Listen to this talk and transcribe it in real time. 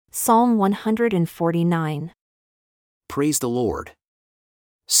Psalm 149. Praise the Lord.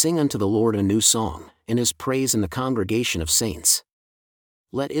 Sing unto the Lord a new song, in his praise in the congregation of saints.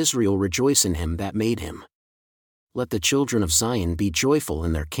 Let Israel rejoice in him that made him. Let the children of Zion be joyful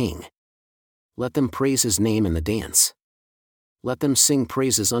in their King. Let them praise his name in the dance. Let them sing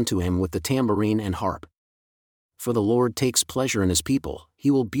praises unto him with the tambourine and harp. For the Lord takes pleasure in his people,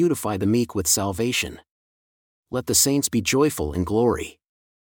 he will beautify the meek with salvation. Let the saints be joyful in glory.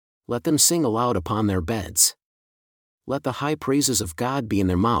 Let them sing aloud upon their beds. Let the high praises of God be in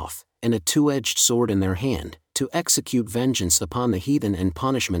their mouth, and a two-edged sword in their hand, to execute vengeance upon the heathen and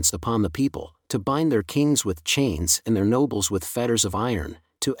punishments upon the people, to bind their kings with chains and their nobles with fetters of iron,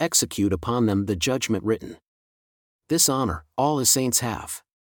 to execute upon them the judgment written. This honor all his saints have.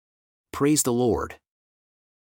 Praise the Lord.